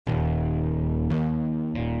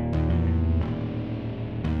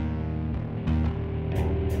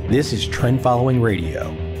This is Trend Following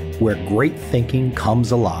Radio, where great thinking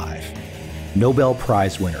comes alive. Nobel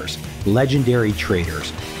Prize winners, legendary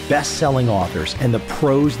traders, best-selling authors, and the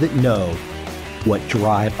pros that know what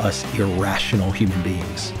drive us irrational human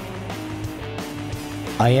beings.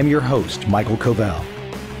 I am your host, MICHAEL COVEL.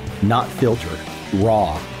 Not filtered,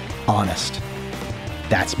 raw, honest.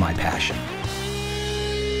 That's my passion.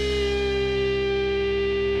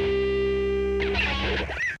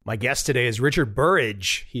 My guest today is Richard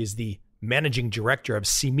Burrage. He is the Managing Director of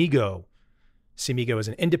Cimigo. Cimigo is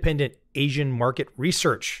an independent Asian market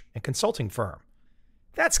research and consulting firm.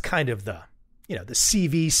 That's kind of the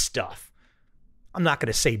CV stuff. I'm not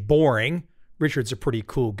going to say boring. Richard's a pretty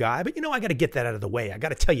cool guy, but I got to get that out of the way. I got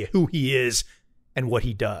to tell you who he is and what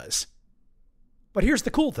he does. But here's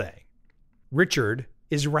the cool thing. Richard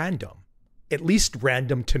is random, at least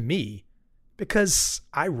random to me, because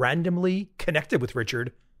I randomly connected with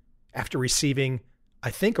Richard after receiving, I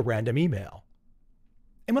think, a random email.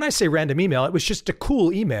 And when I say random email, it was just a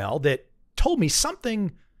cool email that told me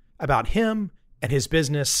something about him and his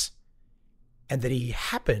business, and that he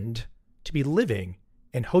happened to be living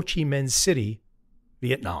in Ho Chi Minh City,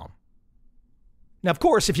 Vietnam. Now, of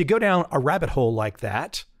course, if you go down a rabbit hole like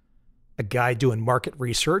that, a guy doing market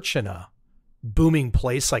research in a booming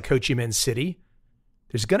place like Ho Chi Minh City,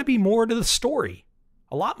 there's going to be more to the story,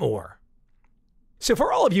 a lot more. So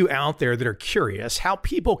for all of you out there that are curious how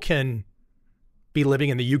people can be living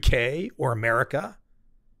in the UK or America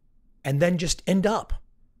and then just end up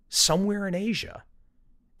somewhere in Asia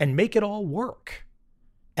and make it all work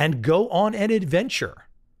and go on an adventure,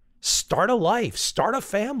 start a life, start a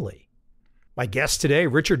family. My guest today,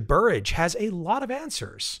 Richard Burrage, has a lot of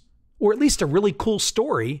answers, or at least a really cool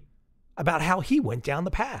story about how he went down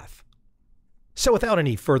the path. So without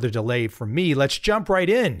any further delay from me, let's jump right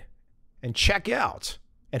in and check out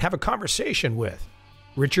and have a conversation with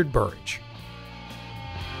Richard Burrage.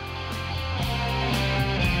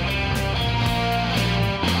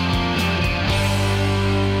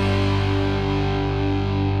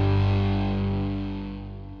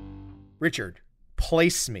 Richard,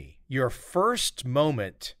 place me. Your first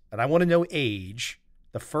moment, and I want to know age,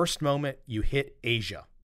 the first moment you hit Asia.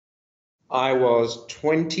 I was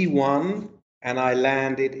 21 and I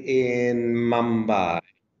landed in Mumbai.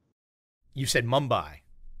 You said Mumbai.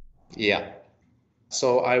 Yeah.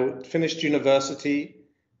 So I finished university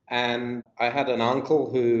and I had an uncle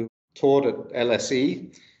who taught at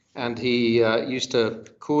LSE, and he used to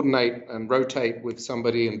coordinate and rotate with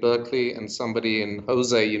somebody in Berkeley and somebody in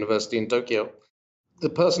Hosei University in Tokyo. The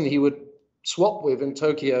person he would swap with in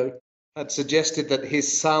Tokyo had suggested that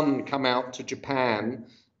his son come out to Japan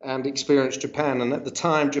and experience Japan. And at the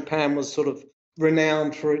time, Japan was sort of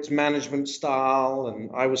renowned for its management style. And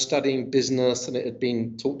I was studying business and it had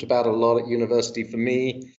been talked about a lot at university for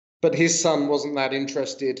me. But his son wasn't that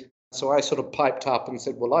interested. So I sort of piped up and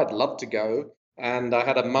said, well, I'd love to go. And I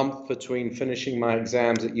had a month between finishing my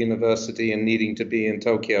exams at university and needing to be in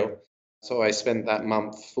Tokyo. So I spent that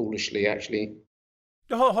month foolishly, actually.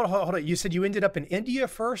 Hold on. You said you ended up in India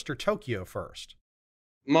first or Tokyo first?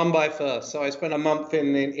 Mumbai first. So I spent a month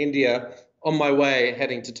in India on my way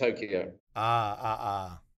heading to Tokyo.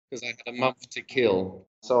 Because I had a month to kill.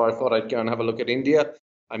 So I thought I'd go and have a look at India.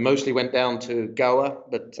 I mostly went down to Goa,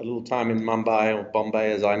 but a little time in Mumbai, or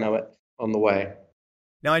Bombay as I know it, on the way.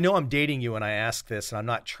 Now, I know I'm dating you when I ask this, and I'm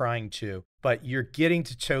not trying to, but you're getting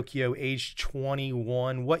to Tokyo age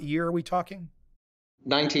 21. What year are we talking?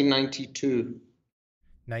 1992.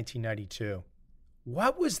 1992.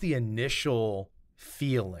 What was the initial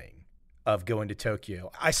feeling of going to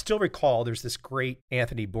Tokyo? I still recall there's this great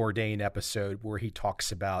Anthony Bourdain episode where he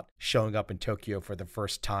talks about showing up in Tokyo for the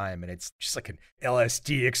first time, and it's just like an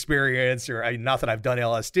LSD experience, or not that I've done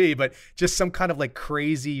LSD, but just some kind of like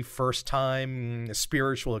crazy first time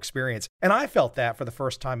spiritual experience. And I felt that for the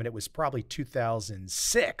first time, and it was probably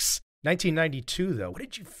 2006. 1992 though, what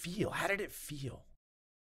did you feel? How did it feel?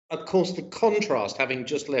 Of course, the contrast, having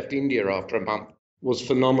just left India after a month, was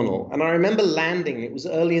phenomenal. And I remember landing, it was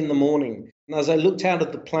early in the morning. And as I looked out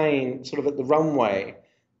of the plane, sort of at the runway,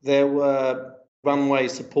 there were runway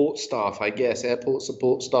support staff, I guess, airport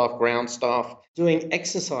support staff, ground staff, doing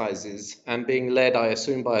exercises and being led, I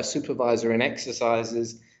assume, by a supervisor in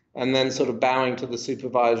exercises, and then sort of bowing to the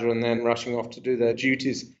supervisor and then rushing off to do their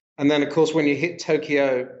duties. And then, of course, when you hit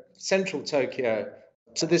Tokyo, central Tokyo,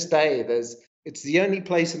 to this day, it's the only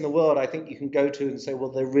place in the world I think you can go to and say,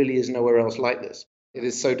 well, there really is nowhere else like this. It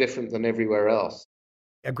is so different than everywhere else.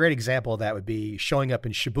 A great example of that would be showing up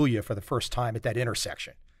in Shibuya for the first time at that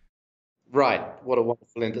intersection. Right. What a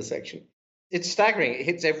wonderful intersection. It's staggering. It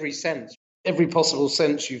hits every sense. every possible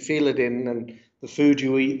sense you feel it in, and the food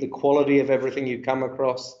you eat, the quality of everything you come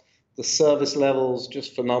across, the service levels,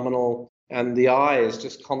 just phenomenal. And the eye is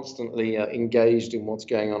just constantly engaged in what's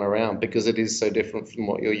going on around because it is so different from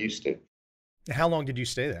what you're used to. How long did you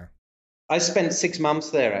stay there? I spent 6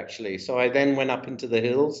 months there, actually. So I then went up into the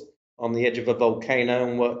hills on the edge of a volcano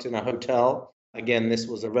and worked in a hotel. Again, this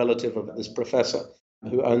was a relative of this professor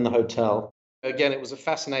who owned the hotel. Again, it was a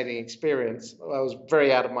fascinating experience. I was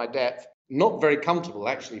very out of my depth, not very comfortable,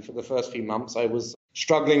 actually, for the first few months. I was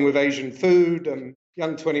struggling with Asian food and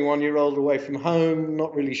young 21-year-old away from home,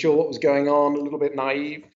 not really sure what was going on, a little bit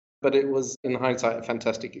naive. But it was, in hindsight, a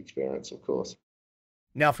fantastic experience, of course.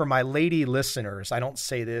 Now, for my lady listeners, I don't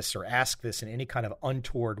say this or ask this in any kind of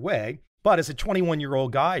untoward way, but as a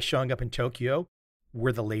 21-year-old guy showing up in Tokyo,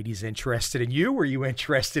 were the ladies interested in you? Were you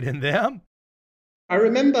interested in them? I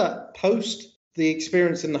remember post the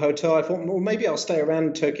experience in the hotel, I thought, well, maybe I'll stay around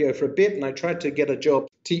in Tokyo for a bit. And I tried to get a job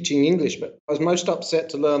teaching English, but I was most upset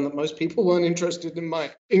to learn that most people weren't interested in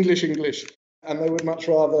my English, and they would much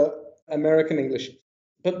rather American English.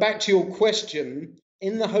 But back to your question,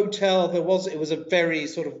 in the hotel, it was a very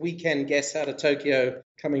sort of weekend guest out of Tokyo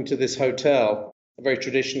coming to this hotel, a very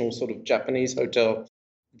traditional sort of Japanese hotel.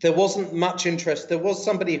 There wasn't much interest. There was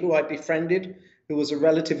somebody who I befriended who was a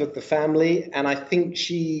relative of the family. And I think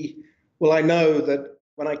I know that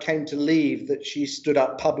when I came to leave, that she stood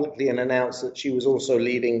up publicly and announced that she was also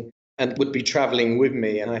leaving and would be traveling with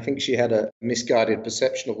me. And I think she had a misguided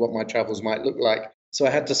perception of what my travels might look like. So I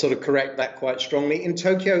had to sort of correct that quite strongly. In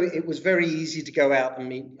Tokyo, it was very easy to go out and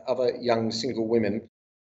meet other young single women.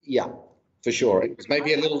 Yeah, for sure. It was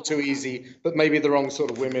maybe a little too easy, but maybe the wrong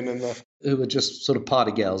sort of women who were just sort of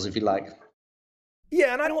party girls, if you like.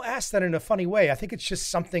 Yeah, and I don't ask that in a funny way. I think it's just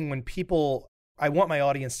something when I want my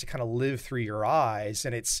audience to kind of live through your eyes.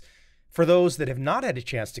 And it's for those that have not had a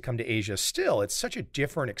chance to come to Asia still, it's such a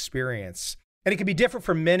different experience. And it can be different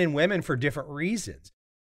for men and women for different reasons.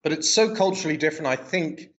 But it's so culturally different. I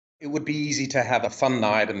think it would be easy to have a fun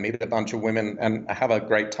night and meet a bunch of women and have a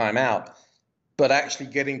great time out. But actually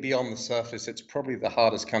getting beyond the surface, it's probably the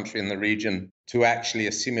hardest country in the region to actually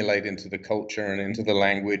assimilate into the culture and into the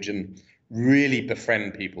language and really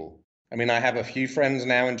befriend people. I mean, I have a few friends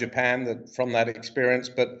now in Japan from that experience,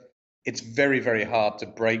 but it's very, very hard to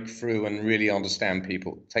break through and really understand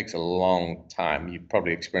people. It takes a long time. You've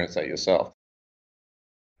probably experienced that yourself.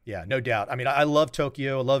 Yeah, no doubt. I mean, I love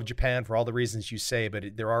Tokyo, I love Japan for all the reasons you say,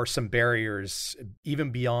 but there are some barriers even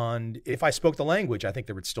beyond. If I spoke the language, I think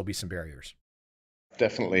there would still be some barriers.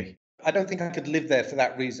 Definitely. I don't think I could live there for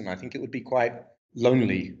that reason. I think it would be quite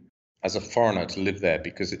lonely as a foreigner to live there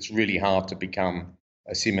because it's really hard to become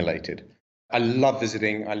assimilated. I love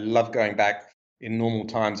visiting. I love going back in normal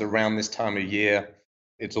times around this time of year.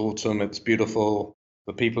 It's autumn. It's beautiful.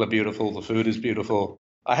 The people are beautiful. The food is beautiful.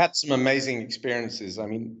 I had some amazing experiences. I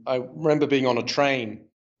mean, I remember being on a train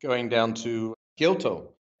going down to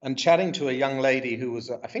Kyoto and chatting to a young lady who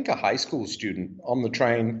was, I think, a high school student on the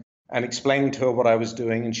train and explaining to her what I was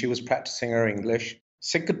doing. And she was practicing her English.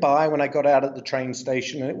 Said goodbye when I got out at the train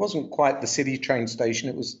station. And it wasn't quite the city train station.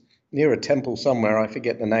 It was near a temple somewhere. I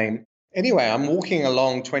forget the name. Anyway, I'm walking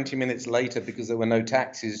along 20 minutes later because there were no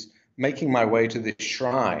taxis, making my way to this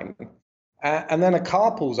shrine. And then a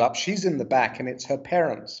car pulls up. She's in the back and it's her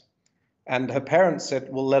parents. And her parents said,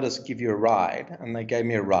 well, let us give you a ride. And they gave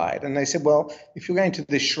me a ride. And they said, well, if you're going to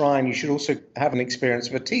this shrine, you should also have an experience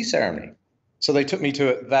of a tea ceremony. So they took me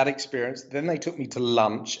to that experience. Then they took me to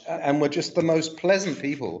lunch and were just the most pleasant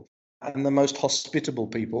people and the most hospitable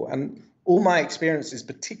people. And all my experiences,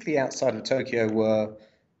 particularly outside of Tokyo,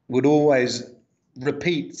 would always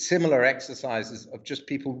repeat similar exercises of just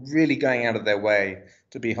people really going out of their way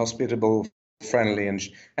to be hospitable, friendly,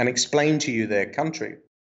 and explain to you their country.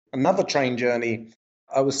 Another train journey,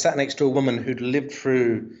 I was sat next to a woman who'd lived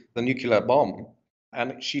through the nuclear bomb.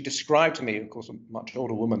 And she described to me, of course, a much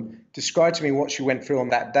older woman, described to me what she went through on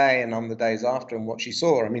that day and on the days after and what she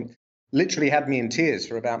saw. I mean, literally had me in tears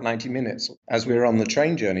for about 90 minutes as we were on the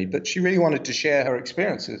train journey. But she really wanted to share her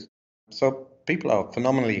experiences. So people are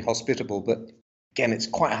phenomenally hospitable, but again, it's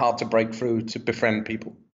quite hard to break through to befriend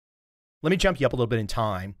people. Let me jump you up a little bit in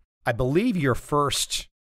time. I believe your first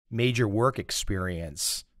major work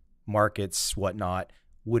experience, markets, whatnot,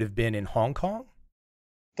 would have been in Hong Kong?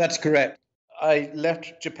 That's correct. I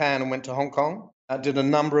left Japan and went to Hong Kong. I did a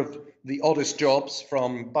number of the oddest jobs,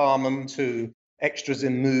 from barman to extras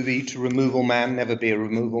in movie to removal man, never be a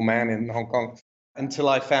removal man in Hong Kong, until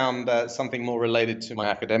I found something more related to my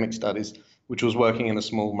academic studies, which was working in a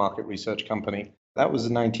small market research company. That was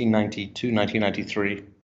in 1992, 1993.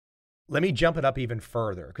 let me jump it up even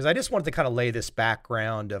further, because I just wanted to kind of lay this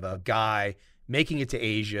background of a guy making it to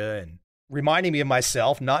Asia and reminding me of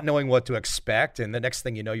myself, not knowing what to expect. And the next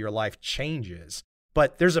thing you know, your life changes.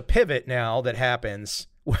 But there's a pivot now that happens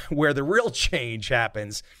where the real change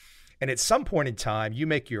happens. And at some point in time, you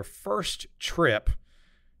make your first trip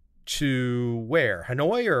to where?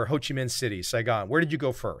 Hanoi or Ho Chi Minh City, Saigon? Where did you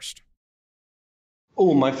go first?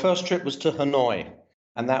 Oh, my first trip was to Hanoi,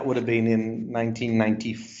 and that would have been in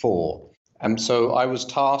 1994. And so I was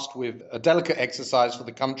tasked with a delicate exercise for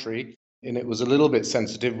the country, and it was a little bit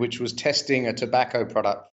sensitive, which was testing a tobacco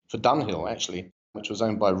product for Dunhill, actually, which was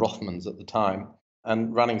owned by Rothmans at the time,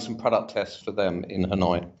 and running some product tests for them in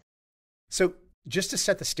Hanoi. So just to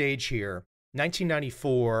set the stage here,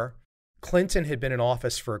 1994, Clinton had been in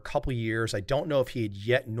office for a couple of years. I don't know if he had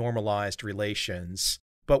yet normalized relations,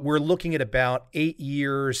 but we're looking at about 8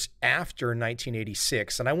 years after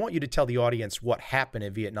 1986. And I want you to tell the audience what happened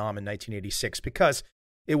in Vietnam in 1986, because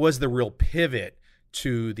it was the real pivot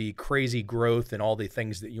to the crazy growth and all the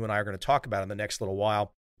things that you and I are going to talk about in the next little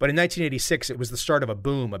while. But in 1986, it was the start of a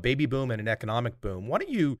boom, a baby boom and an economic boom. Why don't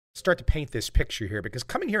you start to paint this picture here? Because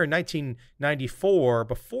coming here in 1994,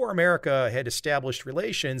 before America had established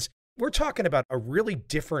relations, we're talking about a really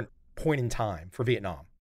different point in time for Vietnam.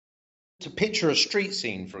 To picture a street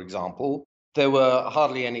scene, for example, there were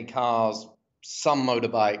hardly any cars, some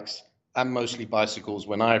motorbikes, and mostly bicycles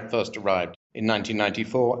when I first arrived in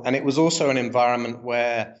 1994. And it was also an environment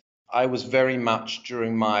where I was very much,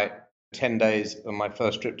 during my 10 days of my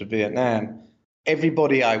first trip to Vietnam,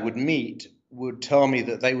 everybody I would meet would tell me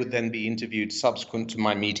that they would then be interviewed subsequent to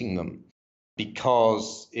my meeting them,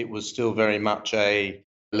 because it was still very much a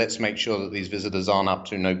let's make sure that these visitors aren't up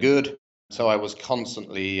to no good. So I was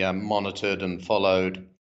constantly monitored and followed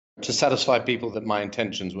to satisfy people that my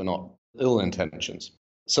intentions were not ill intentions.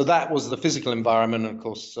 So that was the physical environment. And of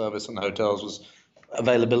course, service and hotels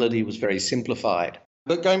availability was very simplified.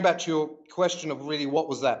 But going back to your question of really what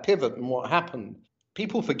was that pivot and what happened,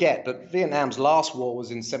 people forget that Vietnam's last war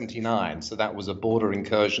was in 79. So that was a border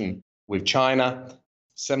incursion with China.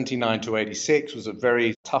 79 to 86 was a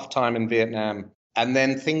very tough time in Vietnam. And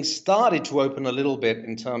then things started to open a little bit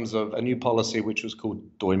in terms of a new policy, which was called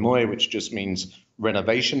Doi Moi, which just means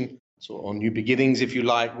renovation, or new beginnings, if you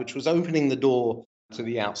like, which was opening the door to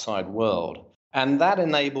the outside world. And that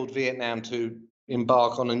enabled Vietnam to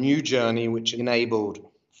embark on a new journey, which enabled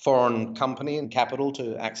foreign company and capital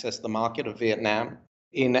to access the market of Vietnam.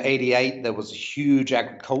 In 88, there was a huge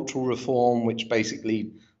agricultural reform, which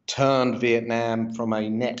basically turned Vietnam from a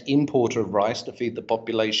net importer of rice to feed the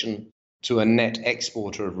population to a net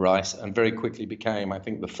exporter of rice, and very quickly became, I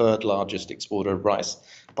think, the third largest exporter of rice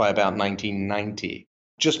by about 1990,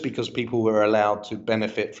 just because people were allowed to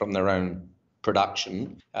benefit from their own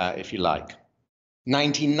production, if you like.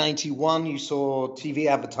 1991, you saw TV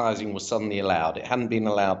advertising was suddenly allowed. It hadn't been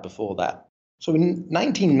allowed before that. So in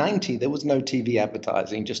 1990, there was no TV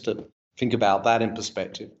advertising, just to think about that in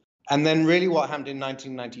perspective. And then really what happened in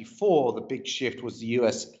 1994, the big shift was the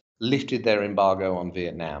US lifted their embargo on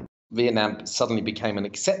Vietnam. Vietnam suddenly became an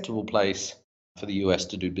acceptable place for the US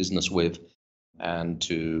to do business with and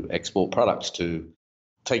to export products to.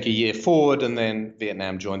 Take a year forward, and then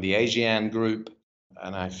Vietnam joined the ASEAN group.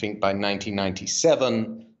 And I think by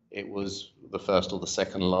 1997, it was the first or the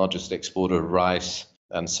second largest exporter of rice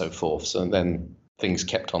and so forth. So then things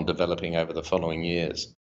kept on developing over the following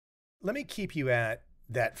years. Let me keep you at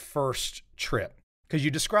that first trip, because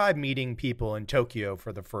you described meeting people in Tokyo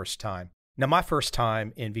for the first time. Now, my first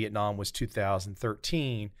time in Vietnam was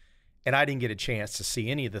 2013, and I didn't get a chance to see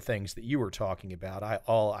any of the things that you were talking about.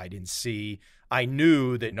 I didn't see. I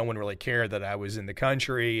knew that no one really cared that I was in the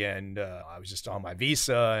country, and I was just on my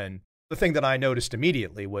visa. And the thing that I noticed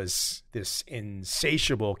immediately was this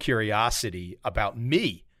insatiable curiosity about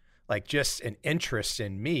me, like just an interest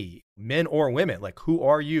in me, men or women. Like, who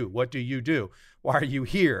are you? What do you do? Why are you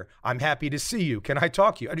here? I'm happy to see you. Can I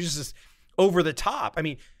talk to you? I just over the top. I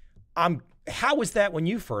mean, how was that when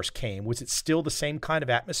you first came? Was it still the same kind of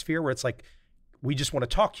atmosphere where it's like, we just want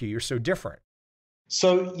to talk to you, you're so different?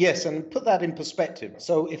 So yes, and put that in perspective.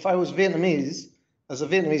 So if I was Vietnamese, as a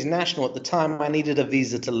Vietnamese national at the time, I needed a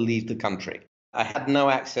visa to leave the country. I had no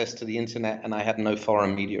access to the internet and I had no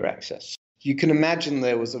foreign media access. You can imagine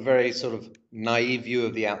there was a very sort of naive view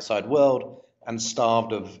of the outside world and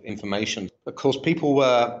starved of information. Of course, people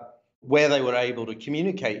were, where they were able to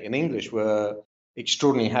communicate in English, were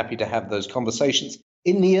extraordinarily happy to have those conversations.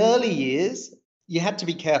 In the early years, you had to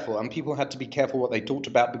be careful, and people had to be careful what they talked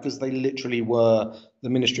about, because they literally were, the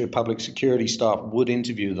Ministry of Public Security staff would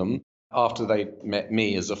interview them after they met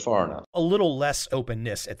me as a foreigner. A little less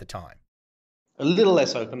openness at the time. a little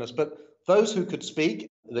less openness, but those who could speak,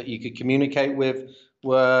 that you could communicate with,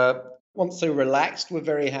 were, once they relaxed, were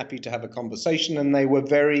very happy to have a conversation, and they were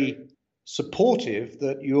very supportive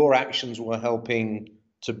that your actions were helping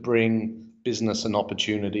to bring business and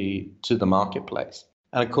opportunity to the marketplace.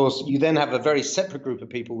 And of course, you then have a very separate group of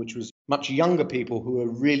people, which was much younger people who were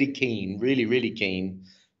really keen, really keen,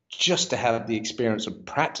 just to have the experience of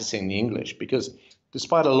practicing the English. Because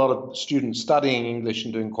despite a lot of students studying English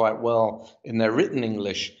and doing quite well in their written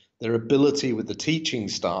English, their ability with the teaching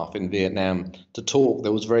staff in Vietnam to talk,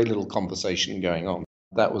 there was very little conversation going on.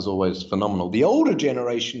 That was always phenomenal. The older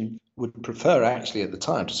generation would prefer actually at the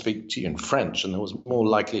time to speak to you in French, and there was more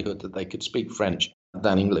likelihood that they could speak French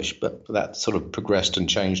than English, but that sort of progressed and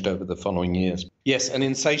changed over the following years. Yes, an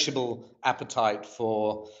insatiable appetite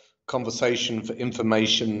for conversation, for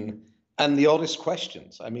information, and the oddest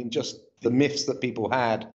questions. I mean, just the myths that people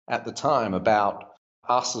had at the time about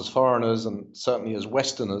us as foreigners and certainly as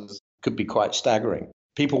Westerners could be quite staggering.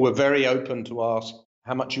 People were very open to ask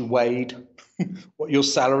how much you weighed, what your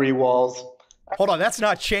salary was. Hold on, that's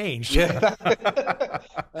not changed. Yeah.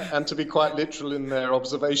 And to be quite literal in their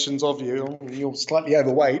observations of you, you're slightly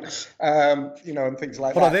overweight, and things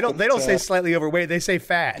like that. Hold on, they don't say slightly overweight, they say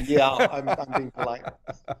fat. Yeah, I'm being polite.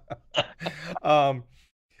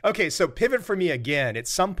 Okay, so pivot for me again. At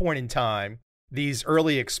some point in time, these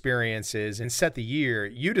early experiences and set the year,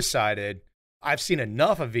 you decided, I've seen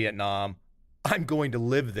enough of Vietnam, I'm going to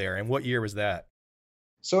live there. And what year was that?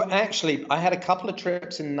 So actually, I had a couple of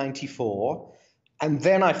trips in '94, and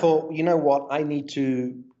then I thought, you know what, I need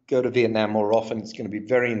to go to Vietnam more often. It's going to be a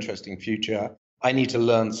very interesting future. I need to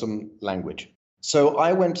learn some language. So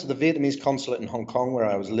I went to the Vietnamese consulate in Hong Kong where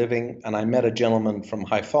I was living, and I met a gentleman from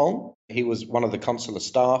Haiphong. He was one of the consular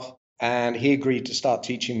staff, and he agreed to start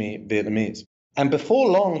teaching me Vietnamese. And before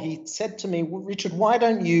long, he said to me, well, Richard,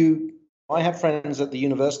 I have friends at the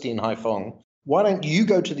university in Haiphong. Why don't you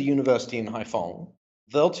go to the university in Haiphong?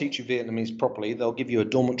 They'll teach you Vietnamese properly. They'll give you a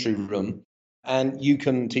dormitory room, and you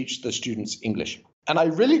can teach the students English. And I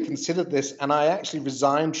really considered this, and I actually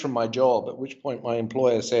resigned from my job, at which point my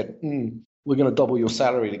employer said, we're going to double your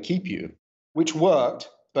salary to keep you, which worked.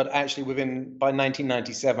 But actually by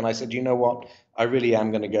 1997, I said, you know what, I really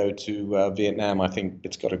am going to go to Vietnam. I think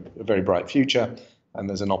it's got a very bright future, and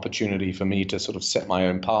there's an opportunity for me to sort of set my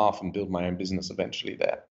own path and build my own business eventually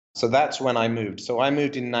there. So that's when I moved. So I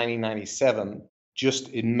moved in 1997. Just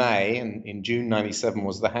in May, and in June 97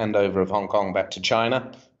 was the handover of Hong Kong back to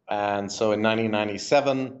China. And so in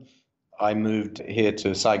 1997, I moved here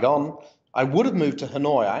to Saigon. I would have moved to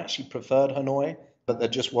Hanoi. I actually preferred Hanoi, but there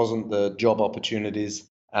just wasn't the job opportunities.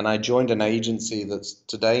 And I joined an agency that's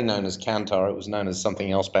today known as Kantar. It was known as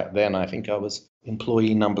something else back then. I think I was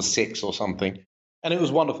employee number 6 or something. And it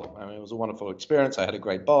was wonderful. I mean, it was a wonderful experience. I had a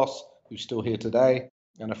great boss who's still here today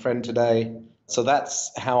and a friend today. So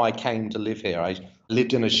that's how I came to live here. I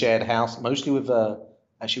lived in a shared house, mostly with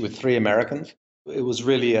 3 Americans. It was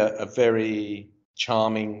really a very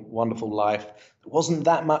charming, wonderful life. There wasn't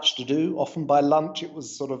that much to do. Often by lunch, it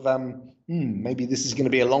was sort of, maybe this is going to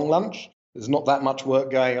be a long lunch. There's not that much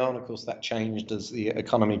work going on. Of course, that changed as the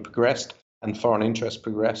economy progressed and foreign interest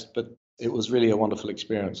progressed. But it was really a wonderful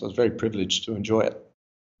experience. I was very privileged to enjoy it.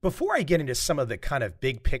 Before I get into some of the kind of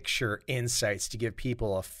big picture insights to give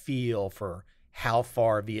people a feel for how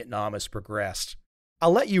far Vietnam has progressed,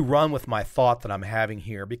 I'll let you run with my thought that I'm having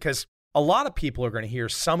here, because a lot of people are going to hear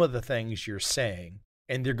some of the things you're saying,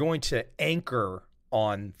 and they're going to anchor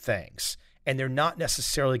on things, and they're not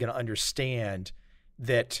necessarily going to understand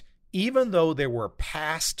that even though there were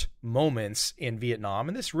past moments in Vietnam,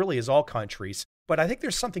 and this really is all countries, but I think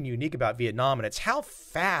there's something unique about Vietnam, and it's how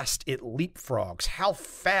fast it leapfrogs, how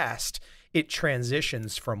fast it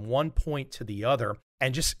transitions from one point to the other,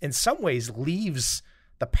 and just in some ways leaves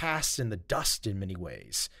the past in the dust in many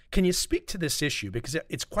ways. Can you speak to this issue? Because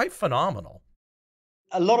it's quite phenomenal.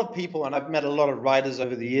 A lot of people, and I've met a lot of writers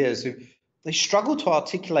over the years, they struggle to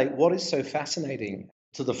articulate what is so fascinating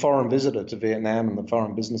to the foreign visitor to Vietnam and the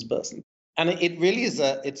foreign business person. And it really is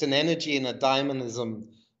it's an energy and a dynamism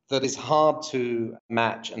that is hard to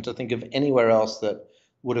match and to think of anywhere else that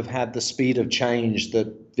would have had the speed of change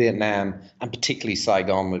that Vietnam, and particularly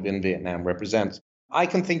Saigon within Vietnam, represents. I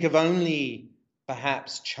can think of only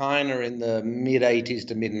perhaps China in the mid-'80s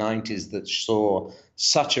to mid-'90s that saw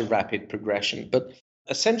such a rapid progression. But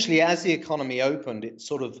essentially, as the economy opened, it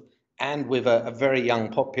sort of, and with a very young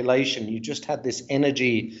population, you just had this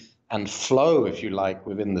energy and flow, if you like,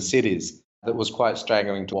 within the cities that was quite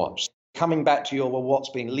staggering to watch. Coming back to what's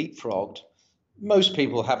been leapfrogged, most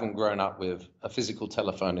people haven't grown up with a physical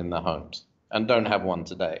telephone in their homes and don't have one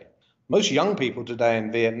today. Most young people today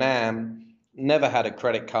in Vietnam never had a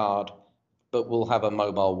credit card, but will have a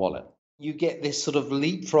mobile wallet. You get this sort of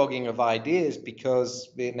leapfrogging of ideas because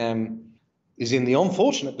Vietnam is in the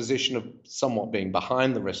unfortunate position of somewhat being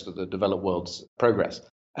behind the rest of the developed world's progress.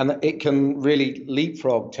 And it can really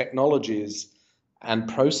leapfrog technologies and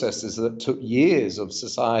processes that took years of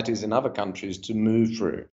societies in other countries to move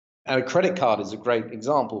through. And a credit card is a great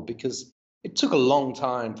example because it took a long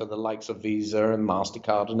time for the likes of Visa and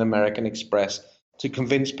MasterCard and American Express to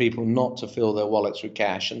convince people not to fill their wallets with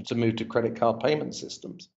cash and to move to credit card payment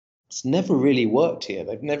systems. It's never really worked here.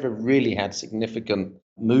 They've never really had significant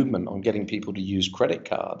movement on getting people to use credit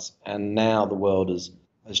cards. And now the world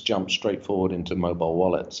has jumped straight forward into mobile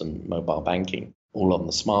wallets and mobile banking, all on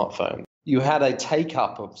the smartphone. You had a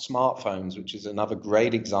take-up of smartphones, which is another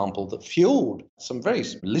great example that fueled some very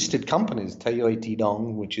listed companies, Taiyuan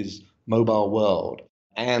Tidong, which is Mobile World,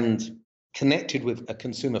 and connected with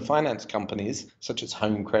consumer finance companies such as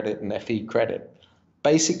Home Credit and FE Credit,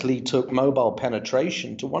 basically took mobile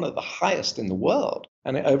penetration to one of the highest in the world.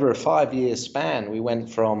 And over a 5-year span, we went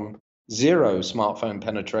from 0 smartphone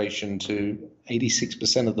penetration to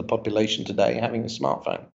 86% of the population today having a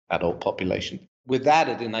smartphone, adult population. With that,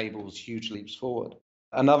 it enables huge leaps forward.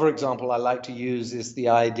 Another example I like to use is the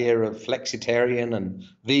idea of flexitarian and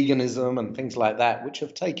veganism and things like that, which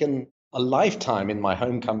have taken a lifetime in my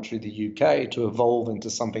home country, the UK, to evolve into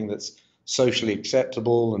something that's socially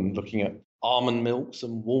acceptable, and looking at almond milks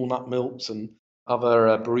and walnut milks and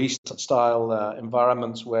other barista-style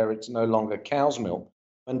environments where it's no longer cow's milk.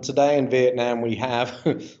 And today in Vietnam, we have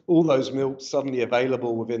all those milks suddenly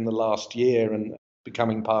available within the last year and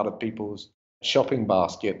becoming part of people's shopping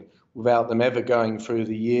basket without them ever going through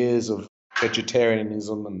the years of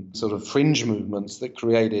vegetarianism and sort of fringe movements that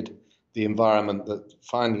created the environment that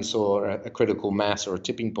finally saw a critical mass or a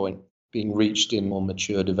tipping point being reached in more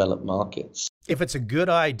mature, developed markets. If it's a good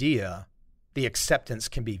idea, the acceptance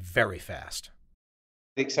can be very fast.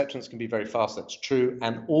 The acceptance can be very fast, that's true.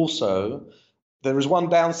 And also, there is one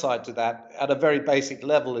downside to that at a very basic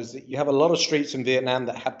level, is that you have a lot of streets in Vietnam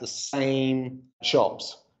that have the same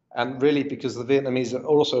shops. And really, because the Vietnamese are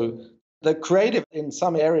also, they're creative in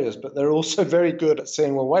some areas, but they're also very good at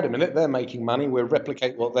saying, well, wait a minute, they're making money, we'll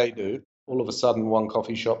replicate what they do. All of a sudden, one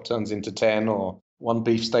coffee shop turns into 10, or one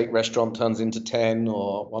beefsteak restaurant turns into 10,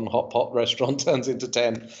 or one hot pot restaurant turns into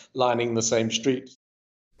 10, lining the same street.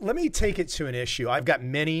 Let me take it to an issue. I've got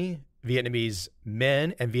many Vietnamese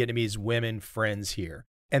men and Vietnamese women friends here.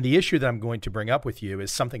 And the issue that I'm going to bring up with you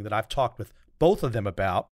is something that I've talked with both of them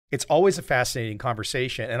about. It's always a fascinating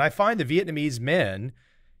conversation. And I find the Vietnamese men,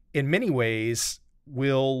 in many ways,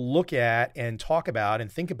 will look at and talk about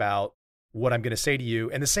and think about what I'm going to say to you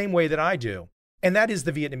in the same way that I do. And that is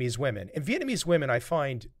the Vietnamese women. And Vietnamese women I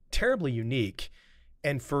find terribly unique,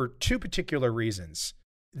 and for two particular reasons.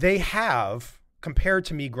 They have, compared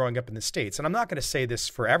to me growing up in the States, and I'm not going to say this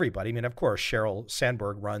for everybody. I mean, of course, Sheryl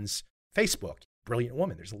Sandberg runs Facebook. Brilliant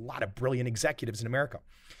woman. There's a lot of brilliant executives in America.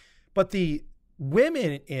 But the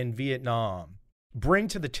women in Vietnam bring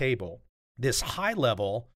to the table this high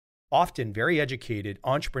level, often very educated,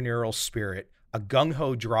 entrepreneurial spirit, a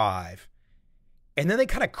gung-ho drive. And then they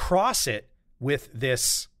kind of cross it with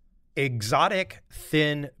this exotic,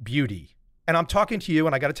 thin beauty. And I'm talking to you,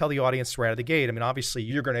 and I got to tell the audience right out of the gate. I mean, obviously,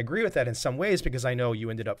 you're going to agree with that in some ways because I know you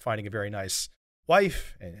ended up finding a very nice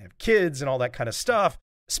wife and have kids and all that kind of stuff.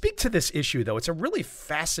 Speak to this issue, though. It's a really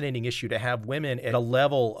fascinating issue to have women at a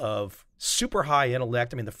level of super high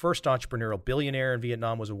intellect. I mean, the first entrepreneurial billionaire in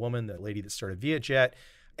Vietnam was a woman, the lady that started Vietjet.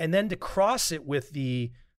 And then to cross it with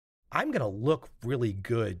the, I'm going to look really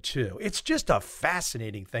good, too. It's just a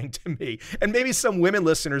fascinating thing to me. And maybe some women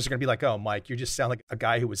listeners are going to be like, oh, Mike, you just sound like a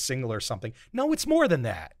guy who was single or something. No, it's more than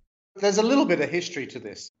that. There's a little bit of history to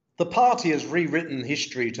this. The party has rewritten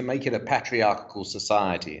history to make it a patriarchal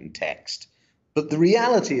society in text. But the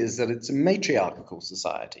reality is that it's a matriarchal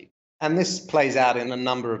society. And this plays out in a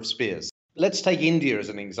number of spheres. Let's take India as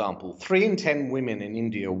an example. 3 in 10 women in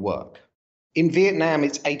India work. In Vietnam,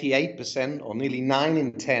 it's 88%, or nearly 9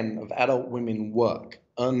 in 10 of adult women work,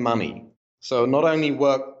 earn money. So not only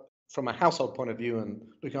work from a household point of view and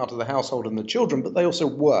look after the household and the children, but they also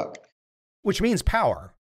work. Which means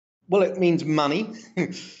power. Well, it means money.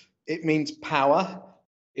 It means power.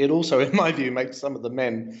 It also, in my view, makes some of the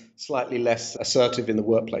men slightly less assertive in the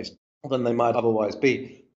workplace than they might otherwise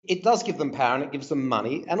be. It does give them power and it gives them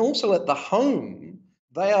money. And also at the home,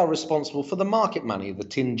 they are responsible for the market money, the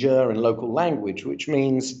tinja in local language, which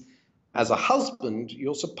means as a husband,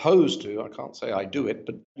 you're supposed to, I can't say I do it,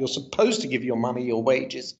 but you're supposed to give your money, your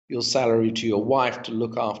wages, your salary to your wife to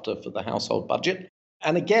look after for the household budget.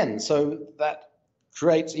 And again, so that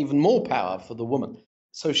creates even more power for the woman.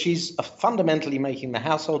 So she's fundamentally making the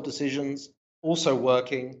household decisions, also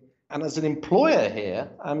working. And as an employer here,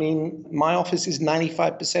 I mean, my office is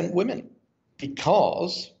 95% women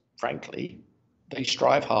because, frankly, they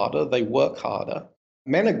strive harder, they work harder.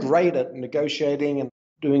 Men are great at negotiating and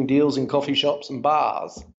doing deals in coffee shops and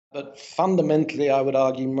bars. But fundamentally, I would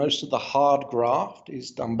argue most of the hard graft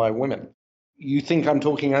is done by women. You think I'm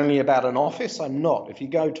talking only about an office? I'm not. If you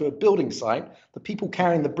go to a building site, the people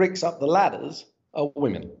carrying the bricks up the ladders are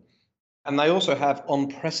women. And they also have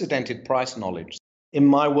unprecedented price knowledge. In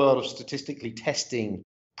my world of statistically testing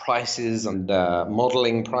prices and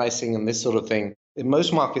modeling pricing and this sort of thing, in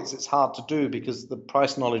most markets it's hard to do because the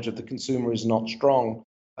price knowledge of the consumer is not strong.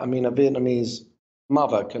 I mean, a Vietnamese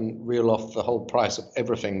mother can reel off the whole price of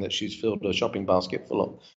everything that she's filled her shopping basket full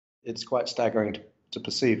of. It's quite staggering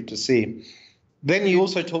to see. Then you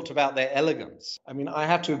also talked about their elegance. I mean, I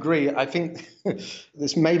have to agree. I think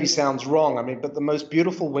this maybe sounds wrong. I mean, but the most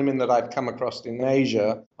beautiful women that I've come across in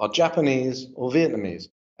Asia are Japanese or Vietnamese.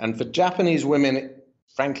 And for Japanese women,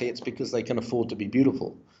 frankly, it's because they can afford to be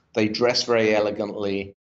beautiful. They dress very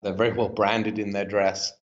elegantly. They're very well branded in their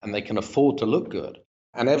dress, and they can afford to look good.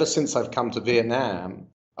 And ever since I've come to Vietnam,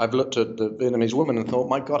 I've looked at the Vietnamese women and thought,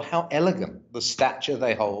 my God, how elegant. The stature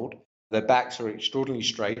they hold. Their backs are extraordinarily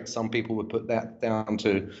straight. Some people would put that down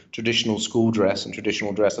to traditional school dress and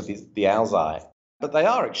traditional dress of the Alzai. But they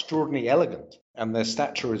are extraordinarily elegant, and their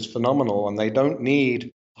stature is phenomenal, and they don't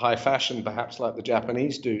need high fashion, perhaps like the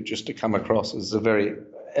Japanese do, just to come across as a very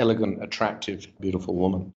elegant, attractive, beautiful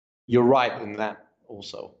woman. You're right in that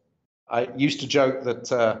also. I used to joke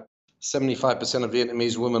that 75% of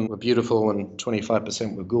Vietnamese women were beautiful and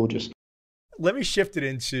 25% were gorgeous. Let me shift it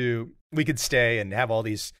into, we could stay and have all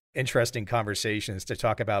these interesting conversations to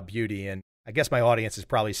talk about beauty. And I guess my audience is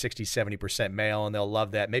probably 60, 70% male, and they'll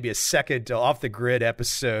love that. Maybe a second off the grid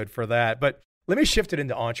episode for that. But let me shift it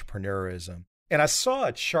into entrepreneurism. And I saw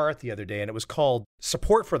a chart the other day, and it was called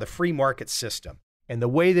Support for the Free Market System. And the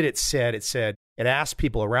way that it asked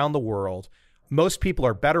people around the world, most people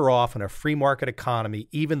are better off in a free market economy,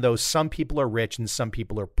 even though some people are rich and some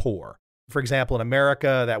people are poor. For example, in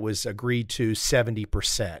America, that was agreed to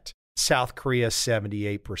 70%. South Korea,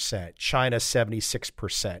 78%. China,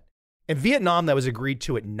 76%. In Vietnam, that was agreed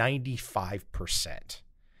to at 95%.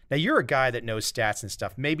 Now, you're a guy that knows stats and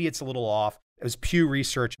stuff. Maybe it's a little off. It was Pew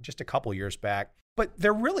Research just a couple years back. But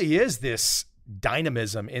there really is this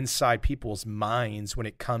dynamism inside people's minds when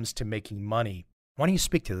it comes to making money. Why don't you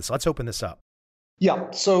speak to this? Let's open this up.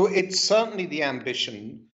 Yeah, so it's certainly the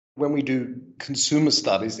ambition. When we do consumer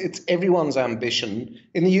studies, it's everyone's ambition.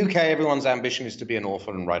 In the UK, everyone's ambition is to be an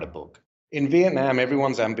author and write a book. In Vietnam,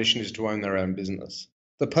 everyone's ambition is to own their own business.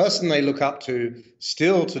 The person they look up to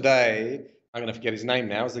still today, I'm going to forget his name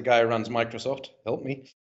now, is the guy who runs Microsoft. Help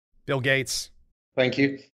me. Bill Gates. Thank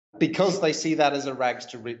you. Because they see that as a rags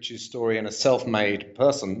to riches story and a self-made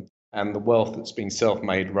person and the wealth that's being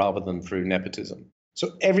self-made rather than through nepotism.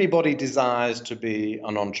 So everybody desires to be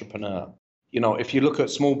an entrepreneur. You know, if you look at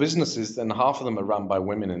small businesses, then half of them are run by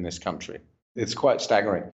women in this country. It's quite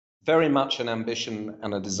staggering. Very much an ambition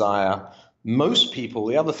and a desire. Most people,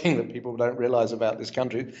 the other thing that people don't realize about this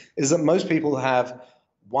country is that most people have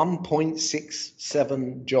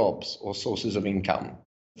 1.67 jobs or sources of income.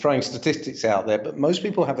 Throwing statistics out there, but most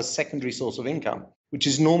people have a secondary source of income, which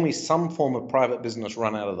is normally some form of private business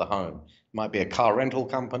run out of the home. It might be a car rental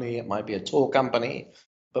company, it might be a tour company,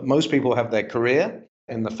 but most people have their career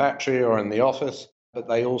in the factory or in the office, but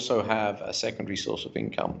they also have a secondary source of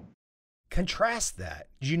income. Contrast that.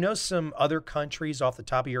 Do you know some other countries off the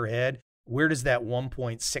top of your head? Where does that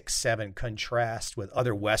 1.67 contrast with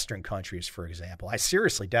other Western countries, for example? I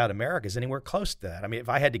seriously doubt America is anywhere close to that. I mean, if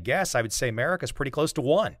I had to guess, I would say America's pretty close to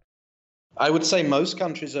 1. I would say most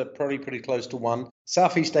countries are probably pretty close to 1.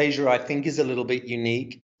 Southeast Asia, I think, is a little bit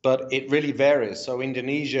unique, but it really varies. So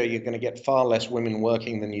Indonesia, you're going to get far less women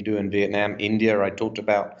working than you do in Vietnam. India, I talked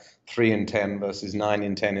about 3 in 10 versus 9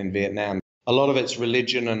 in 10 in Vietnam. A lot of it's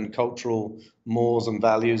religion and cultural mores and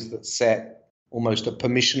values that set almost a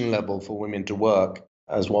permission level for women to work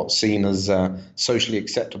as what's seen as socially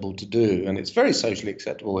acceptable to do. And it's very socially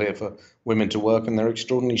acceptable here for women to work, and they're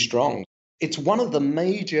extraordinarily strong. It's one of the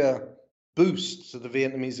major boosts to the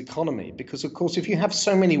Vietnamese economy because, of course, if you have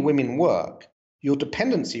so many women work, your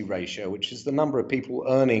dependency ratio, which is the number of people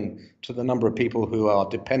earning to the number of people who are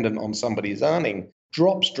dependent on somebody's earning,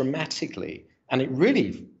 drops dramatically. And it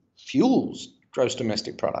really fuels gross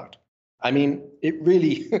domestic product. I mean, it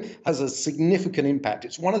really has a significant impact.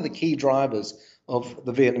 It's one of the key drivers of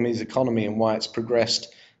the Vietnamese economy and why it's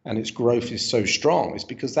progressed and its growth is so strong, is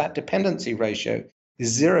because that dependency ratio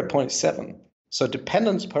is 0.7. So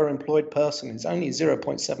dependence per employed person is only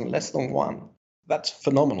 0.7, less than 1. That's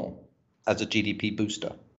phenomenal as a GDP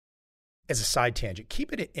booster. As a side tangent,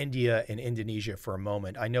 keep it at India and Indonesia for a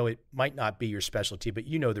moment. I know it might not be your specialty, but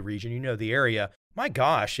you know the region, you know the area. My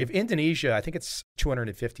gosh, if Indonesia, I think it's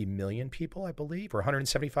 250 million people, I believe, or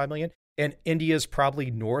 175 million, and India's probably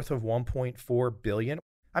north of 1.4 billion.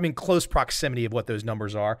 I'm in close proximity of what those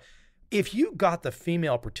numbers are. If you got the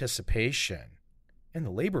female participation in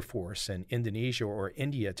the labor force in Indonesia or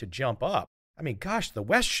India to jump up, I mean, gosh, the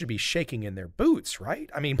West should be shaking in their boots, right?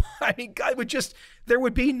 I mean, there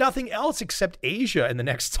would be nothing else except Asia in the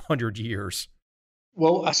next 100 years.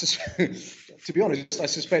 Well, to be honest, I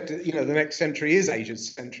suspect, the next century is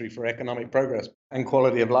Asia's century for economic progress and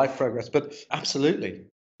quality of life progress. But absolutely.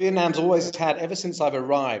 Vietnam's always had, ever since I've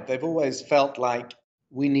arrived, they've always felt like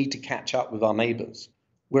we need to catch up with our neighbors.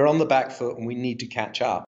 We're on the back foot and we need to catch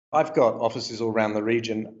up. I've got offices all around the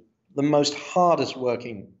region. The most hardest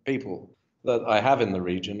working people that I have in the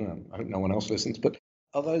region, and I hope no one else listens, but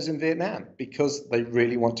are those in Vietnam, because they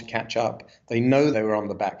really want to catch up. They know they were on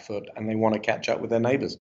the back foot and they want to catch up with their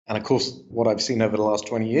neighbors. And of course, what I've seen over the last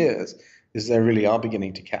 20 years is they really are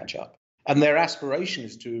beginning to catch up. And their aspiration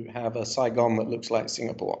is to have a Saigon that looks like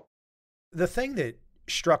Singapore. The thing that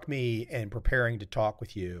struck me in preparing to talk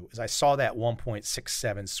with you is I saw that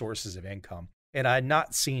 1.67 sources of income, and I had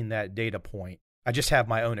not seen that data point. I just have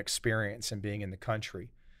my own experience in being in the country.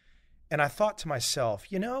 And I thought to myself,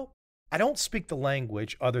 I don't speak the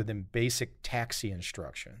language other than basic taxi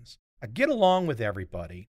instructions. I get along with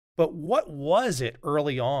everybody, but what was it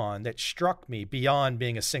early on that struck me beyond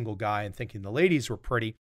being a single guy and thinking the ladies were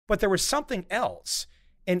pretty, but there was something else.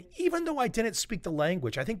 And even though I didn't speak the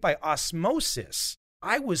language, I think by osmosis,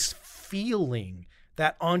 I was feeling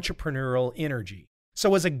that entrepreneurial energy.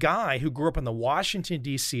 So as a guy who grew up in the Washington,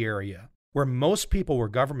 D.C. area, where most people were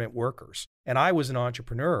government workers, and I was an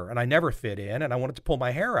entrepreneur, and I never fit in, and I wanted to pull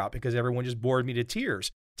my hair out because everyone just bored me to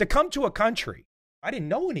tears. To come to a country, I didn't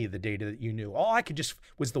know any of the data that you knew. All I could just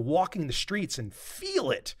was the walking the streets and feel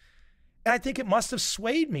it. And I think it must have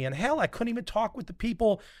swayed me. And hell, I couldn't even talk with the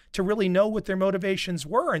people to really know what their motivations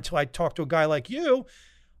were until I talked to a guy like you.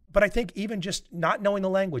 But I think even just not knowing the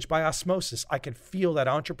language, by osmosis, I could feel that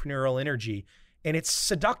entrepreneurial energy, and it's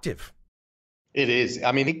seductive. It is.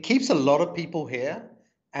 I mean, it keeps a lot of people here,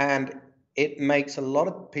 and it makes a lot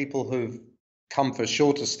of people who've come for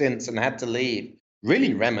shorter stints and had to leave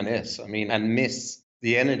really reminisce, and miss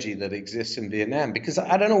the energy that exists in Vietnam, because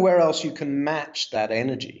I don't know where else you can match that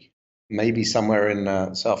energy. Maybe somewhere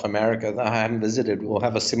in South America that I haven't visited will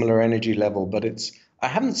have a similar energy level, but I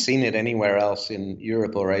haven't seen it anywhere else in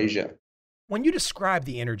Europe or Asia. When you describe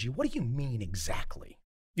the energy, what do you mean exactly?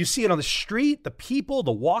 You see it on the street, the people,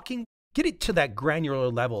 the walking? Get it to that granular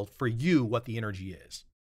level for you, what the energy is.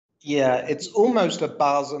 Yeah, it's almost a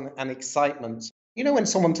buzz and excitement. When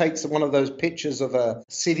someone takes one of those pictures of a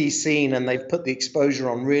city scene and they've put the exposure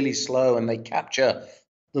on really slow and they capture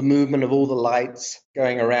the movement of all the lights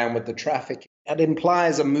going around with the traffic, it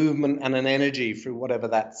implies a movement and an energy through whatever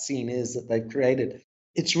that scene is that they've created.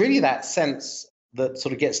 It's really that sense that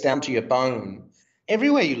sort of gets down to your bone.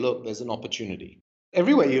 Everywhere you look, there's an opportunity.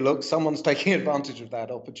 Everywhere you look, someone's taking advantage of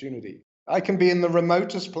that opportunity. I can be in the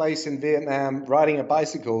remotest place in Vietnam riding a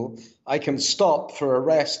bicycle. I can stop for a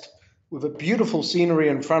rest with a beautiful scenery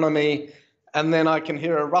in front of me, and then I can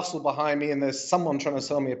hear a rustle behind me, and there's someone trying to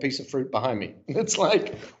sell me a piece of fruit behind me. It's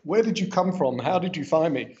like, where did you come from? How did you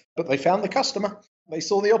find me? But they found the customer. They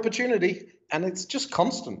saw the opportunity, and it's just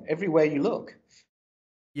constant everywhere you look.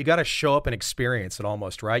 You got to show up and experience it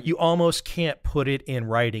almost, right? You almost can't put it in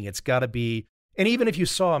writing. It's got to be. And even if you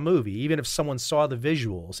saw a movie, even if someone saw the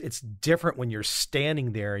visuals, it's different when you're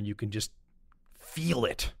standing there and you can just feel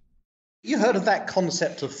it. You heard of that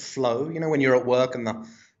concept of flow? When you're at work and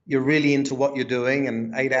you're really into what you're doing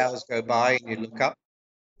and 8 hours go by and you look up?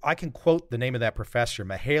 I can quote the name of that professor,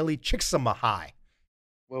 MICHAEL COVEL.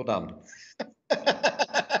 Well done.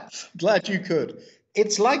 Glad you could.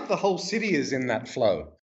 It's like the whole city is in that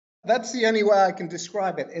flow. That's the only way I can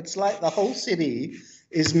describe it. It's like the whole city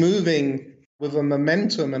is moving with a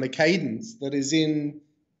momentum and a cadence that is in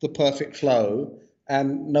the perfect flow,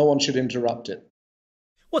 and no one should interrupt it.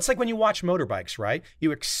 Well, it's like when you watch motorbikes, right?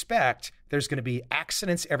 You expect there's going to be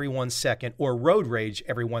accidents every 1 second or road rage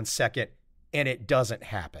every 1 second, and it doesn't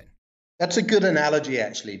happen. That's a good analogy,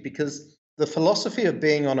 actually, because the philosophy of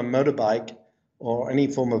being on a motorbike or any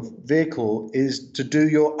form of vehicle is to do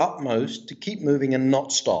your utmost to keep moving and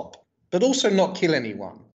not stop, but also not kill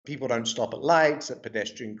anyone. People don't stop at lights, at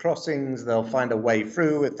pedestrian crossings. They'll find a way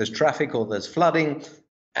through if there's traffic or there's flooding.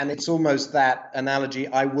 And it's almost that analogy,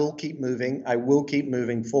 I will keep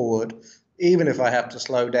moving forward, even if I have to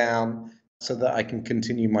slow down so that I can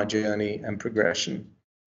continue my journey and progression.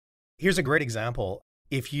 Here's a great example.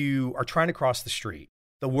 If you are trying to cross the street,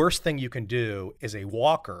 the worst thing you can do as a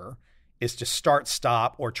walker is to start,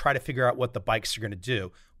 stop, or try to figure out what the bikes are going to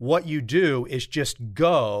do. What you do is just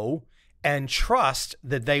go and trust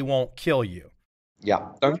that they won't kill you. Yeah.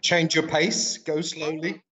 Don't change your pace. Go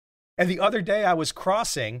slowly. And the other day I was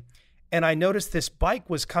crossing and I noticed this bike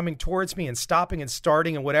was coming towards me and stopping and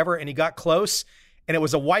starting and whatever. And he got close and it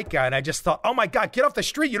was a white guy. And I just thought, oh my God, get off the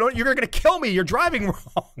street. You're going to kill me. You're driving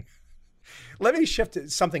wrong. Let me shift to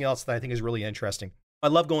something else that I think is really interesting. I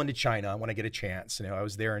love going to China when I get a chance. I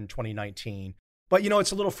was there in 2019. But,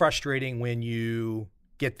 it's a little frustrating when you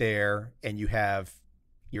get there and you have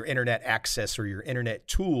your internet access or your internet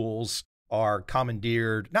tools are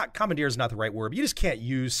commandeered. Not commandeered is not the right word, but you just can't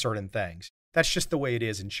use certain things. That's just the way it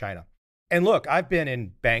is in China. And look, I've been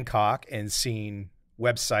in Bangkok and seen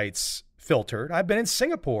websites filtered. I've been in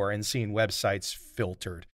Singapore and seen websites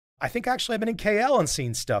filtered. I think actually I've been in KL and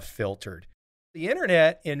seen stuff filtered. The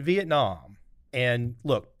internet in Vietnam, and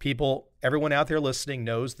look, everyone out there listening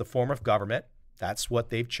knows the form of government. That's what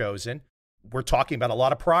they've chosen. We're talking about a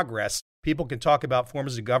lot of progress. People can talk about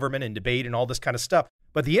forms of government and debate and all this kind of stuff.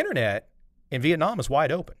 But the internet in Vietnam is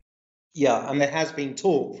wide open. Yeah, and there has been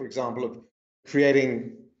talk, for example, of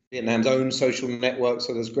creating Vietnam's own social network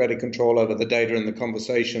so there's greater control over the data and the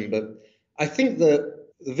conversation. But I think that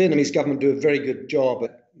the Vietnamese government do a very good job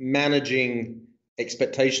at managing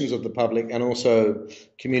expectations of the public and also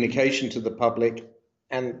communication to the public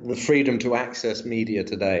and the freedom to access media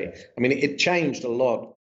today. I mean, it changed a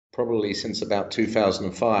lot probably since about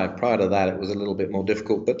 2005. Prior to that, it was a little bit more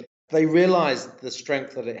difficult, but they realized the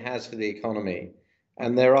strength that it has for the economy.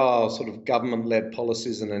 And there are sort of government-led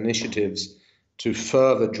policies and initiatives to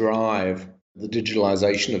further drive the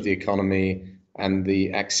digitalization of the economy and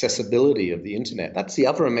the accessibility of the internet. That's the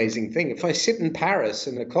other amazing thing. If I sit in Paris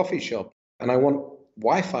in a coffee shop and I want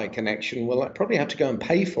Wi-Fi connection, well, I probably have to go and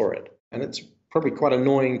pay for it. And it's probably quite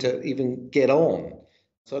annoying to even get on.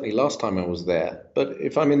 Certainly last time I was there. But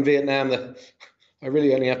if I'm in Vietnam, I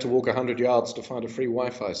really only have to walk 100 yards to find a free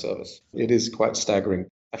Wi-Fi service. It is quite staggering.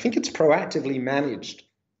 I think it's proactively managed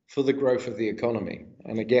for the growth of the economy.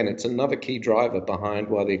 And again, it's another key driver behind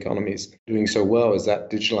why the economy is doing so well is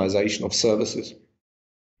that digitalization of services.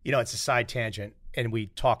 It's a side tangent. And we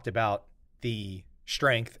talked about the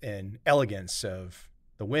strength and elegance of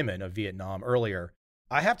the women of Vietnam earlier.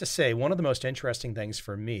 I have to say, one of the most interesting things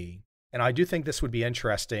for me, and I do think this would be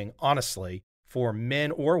interesting, honestly, for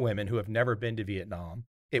men or women who have never been to Vietnam.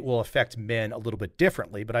 It will affect men a little bit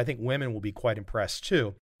differently, but I think women will be quite impressed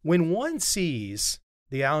too. When one sees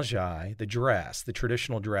the ao dai, the dress, the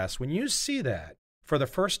traditional dress, when you see that for the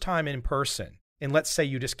first time in person, and let's say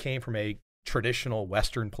you just came from a traditional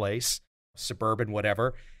Western place, suburban,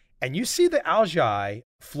 whatever, and you see the ao dai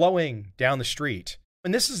flowing down the street,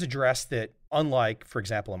 and this is a dress that, unlike, for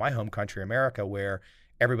example, in my home country, America, where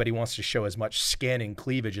everybody wants to show as much skin and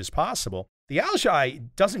cleavage as possible, the ao dai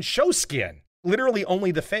doesn't show skin, literally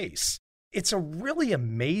only the face. It's a really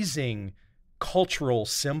amazing cultural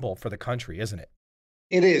symbol for the country, isn't it?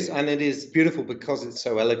 It is, and it is beautiful because it's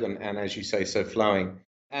so elegant and, as you say, so flowing.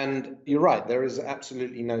 And you're right, there is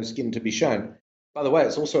absolutely no skin to be shown. By the way,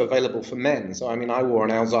 it's also available for men. So, I wore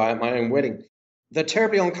an ao dai at my own wedding. They're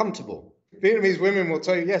terribly uncomfortable. Vietnamese women will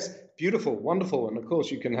tell you, yes, beautiful, wonderful. And of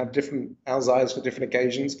course, you can have different ao dais for different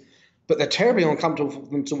occasions. But they're terribly uncomfortable for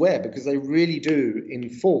them to wear because they really do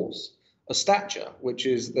enforce a stature, which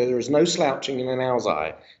is there is no slouching in an ao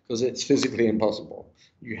dai because it's physically impossible.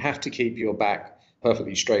 You have to keep your back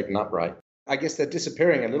perfectly straight and upright. I guess they're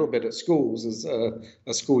disappearing a little bit at schools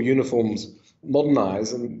as school uniforms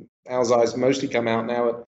modernize, and ao dais mostly come out now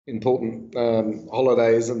at important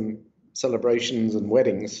holidays and celebrations and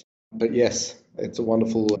weddings. But yes, it's a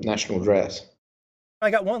wonderful national dress. I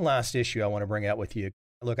got one last issue I want to bring out with you.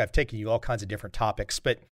 Look, I've taken you all kinds of different topics,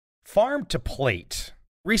 but farm to plate.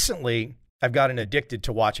 Recently, I've gotten addicted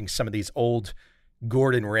to watching some of these old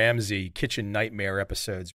Gordon Ramsay kitchen nightmare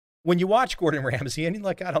episodes. When you watch Gordon Ramsay, and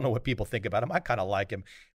I don't know what people think about him, I kind of like him.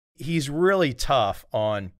 He's really tough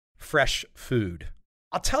on fresh food.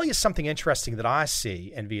 I'll tell you something interesting that I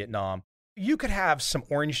see in Vietnam. You could have some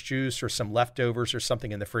orange juice or some leftovers or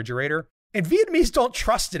something in the refrigerator, and Vietnamese don't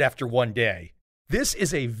trust it after one day. This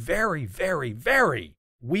is a very, very, very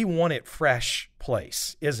we want it fresh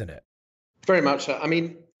place, isn't it? Very much so.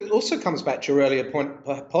 It also comes back to your earlier point,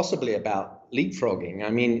 possibly about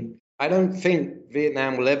leapfrogging. I don't think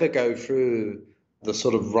Vietnam will ever go through the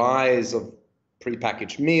sort of rise of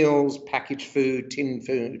prepackaged meals, packaged food, tinned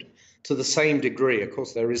food to the same degree. Of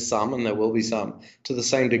course, there is some and there will be some, to the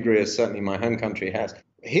same degree as certainly my home country has.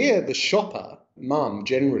 Here, the shopper, mum,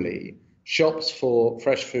 generally shops for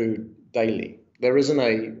fresh food daily. There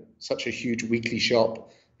isn't such a huge weekly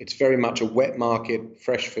shop. It's very much a wet market,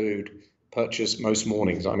 fresh food purchase most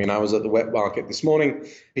mornings. I mean, I was at the wet market this morning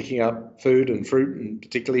picking up food and fruit, and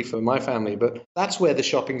particularly for my family, but that's where the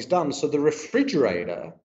shopping's done. So the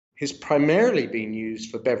refrigerator has primarily been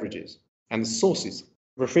used for beverages and sauces.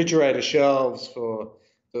 Refrigerator shelves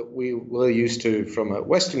that we were used to from a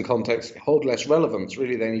Western context hold less relevance.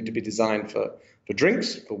 Really, they need to be designed for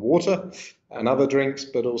drinks, for water and other drinks,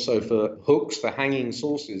 but also for hooks, for hanging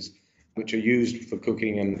sauces, which are used for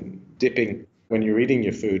cooking and dipping when you're eating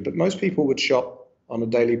your food. But most people would shop on a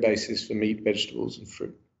daily basis for meat, vegetables, and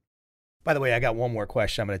fruit. By the way, I got one more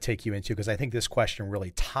question I'm going to take you into because I think this question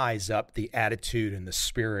really ties up the attitude and the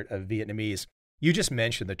spirit of Vietnamese. You just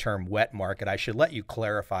mentioned the term wet market. I should let you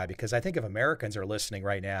clarify because I think if Americans are listening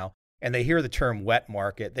right now and they hear the term wet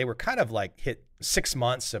market, they were kind of like hit 6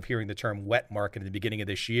 months of hearing the term wet market at the beginning of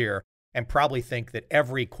this year and probably think that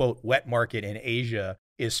every, quote, wet market in Asia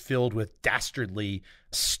is filled with dastardly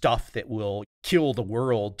stuff that will kill the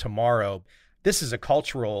world tomorrow. This is a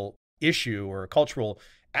cultural issue or a cultural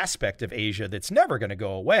aspect of Asia that's never going to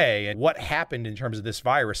go away. And what happened in terms of this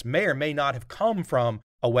virus may or may not have come from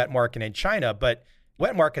a wet market in China, but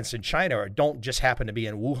wet markets in China don't just happen to be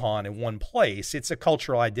in Wuhan in one place. It's a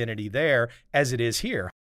cultural identity there as it is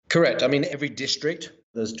here. Correct. I mean, every district,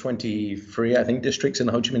 there's 23, I think, districts in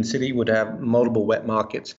Ho Chi Minh City would have multiple wet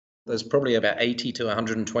markets. There's probably about 80 to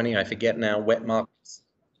 120, I forget now, wet markets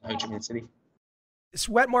in Ho Chi Minh City. Is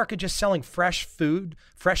wet market just selling fresh food,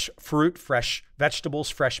 fresh fruit, fresh vegetables,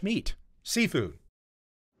 fresh meat, seafood?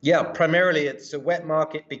 Yeah, primarily it's a wet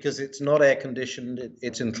market because it's not air conditioned,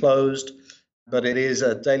 it's enclosed, but it is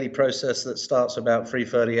a daily process that starts about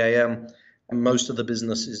 3:30 a.m. and most of the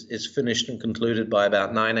business is finished and concluded by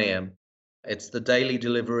about 9 a.m. It's the daily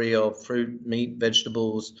delivery of fruit, meat,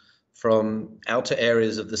 vegetables from outer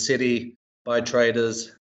areas of the city by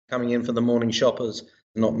traders coming in for the morning shoppers.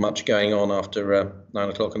 Not much going on after 9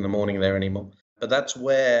 o'clock in the morning there anymore. But that's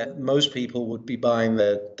where most people would be buying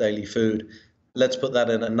their daily food. Let's put that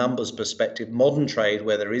in a numbers perspective. Modern trade,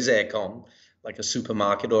 where there is aircon, like a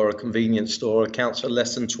supermarket or a convenience store, accounts for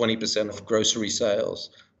less than 20% of grocery sales.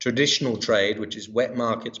 Traditional trade, which is wet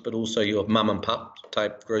markets, but also your mum and pop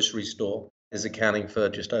type grocery store, is accounting for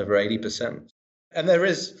just over 80%. And there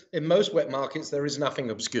is, in most wet markets, there is nothing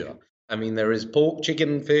obscure. I mean, there is pork,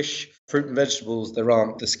 chicken, fish, fruit and vegetables. There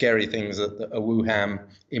aren't the scary things that a Wuhan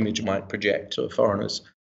image might project to foreigners.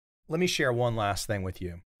 Let me share one last thing with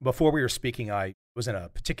you. Before we were speaking, I was in a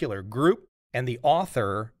particular group, and the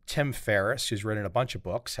author, Tim Ferriss, who's written a bunch of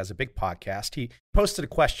books, has a big podcast. He posted a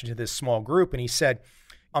question to this small group, and he said,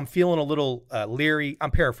 I'm feeling a little leery.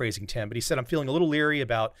 I'm paraphrasing Tim, but he said, I'm feeling a little leery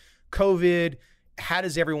about COVID. How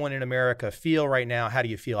does everyone in America feel right now? How do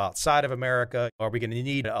you feel outside of America? Are we going to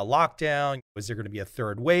need a lockdown? Is there going to be a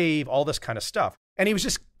third wave? All this kind of stuff. And he was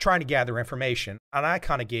just trying to gather information. And I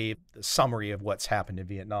kind of gave the summary of what's happened in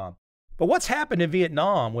Vietnam. But what's happened in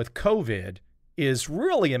Vietnam with COVID is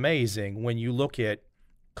really amazing when you look at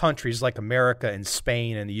countries like America and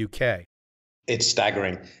Spain and the UK. It's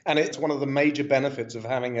staggering. And it's one of the major benefits of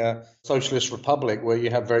having a socialist republic where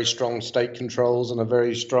you have very strong state controls and a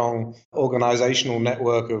very strong organizational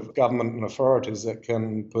network of government and authorities that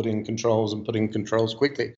can put in controls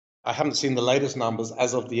quickly. I haven't seen the latest numbers.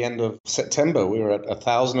 As of the end of September, we were at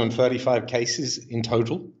 1,035 cases in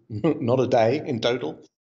total, not a day, in total.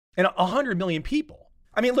 And 100 million people.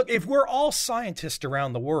 I mean, look, if we're all scientists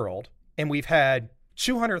around the world and we've had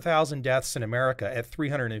 200,000 deaths in America at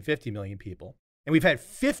 350 million people, and we've had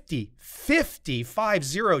 50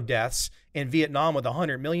 deaths in Vietnam with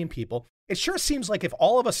 100 million people, it sure seems like if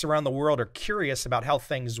all of us around the world are curious about how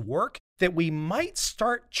things work, that we might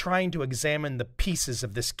start trying to examine the pieces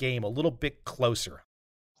of this game a little bit closer.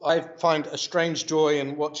 I find a strange joy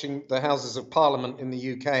in watching the Houses of Parliament in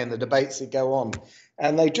the UK and the debates that go on.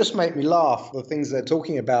 And they just make me laugh, the things they're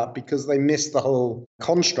talking about, because they miss the whole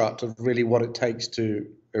construct of really what it takes to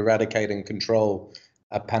eradicate and control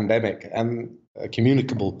a pandemic and a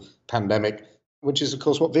communicable pandemic, which is, of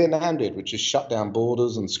course, what Vietnam did, which is shut down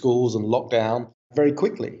borders and schools and lock down very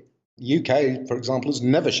quickly. The UK, for example, has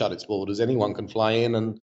never shut its borders. Anyone can fly in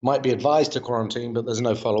and might be advised to quarantine, but there's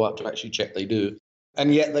no follow-up to actually check they do.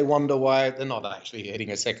 And yet they wonder why they're not actually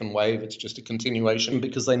hitting a second wave. It's just a continuation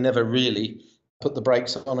because they never really put the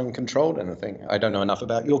brakes on and controlled anything. I don't know enough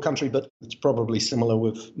about your country, but it's probably similar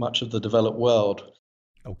with much of the developed world.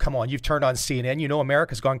 Oh, come on. You've turned on CNN. You know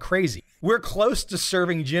America's gone crazy. We're close to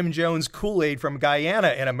serving Jim Jones Kool-Aid from Guyana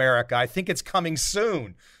in America. I think it's coming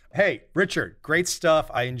soon. Hey, Richard, great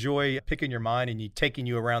stuff. I enjoy picking your mind and taking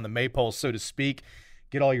you around the maypole, so to speak.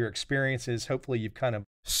 Get all your experiences. Hopefully you've kind of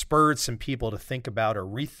spurred some people to think about or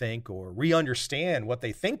rethink or re-understand what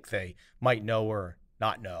they think they might know or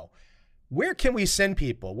not know. Where can we send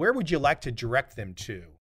people? Where would you like to direct them to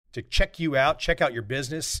check you out, check out your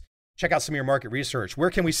business, check out some of your market research? Where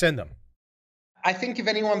can we send them? I think if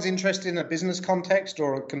anyone's interested in a business context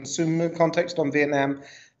or a consumer context on Vietnam,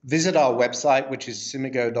 visit our website, which is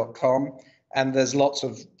cimigo.com. And there's lots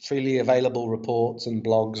of freely available reports and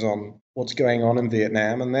blogs on what's going on in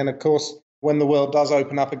Vietnam. And then, of course, when the world does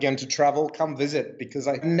open up again to travel, come visit, because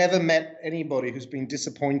I've never met anybody who's been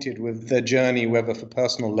disappointed with their journey, whether for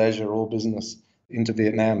personal leisure or business, into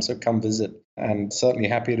Vietnam. So come visit, and certainly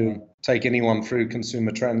happy to take anyone through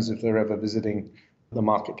consumer trends if they're ever visiting the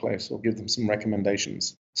marketplace, or give them some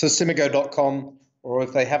recommendations. So cimigo.com, or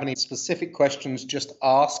if they have any specific questions, just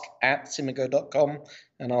ask at cimigo.com,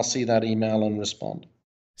 and I'll see that email and respond.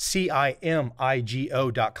 CIMIGO.com.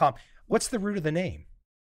 What's the root of the name?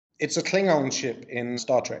 It's a Klingon ship in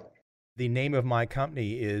Star Trek. The name of my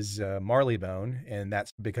company is Marleybone, and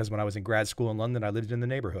that's because when I was in grad school in London, I lived in the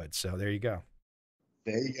neighborhood. So there you go.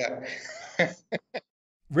 There you go.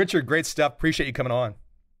 Richard, great stuff. Appreciate you coming on.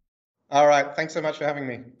 All right. Thanks so much for having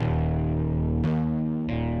me.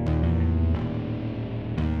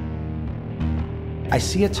 I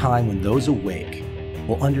see a time when those awake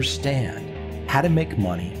will understand how to make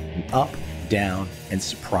money in up, down, and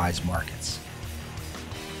surprise markets.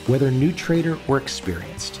 Whether new trader or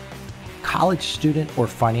experienced, college student or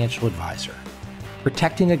financial advisor,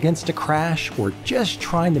 protecting against a crash or just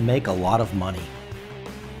trying to make a lot of money,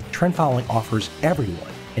 trend following offers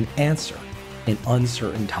everyone an answer in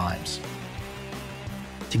uncertain times.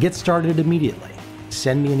 To get started immediately,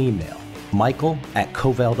 send me an email,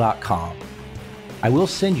 michael@covel.com. I will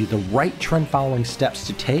send you the right trend following steps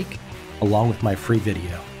to take along with my free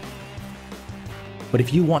video. But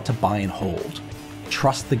if you want to buy and hold,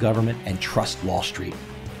 trust the government and trust Wall Street,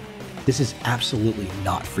 this is absolutely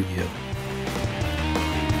not for you.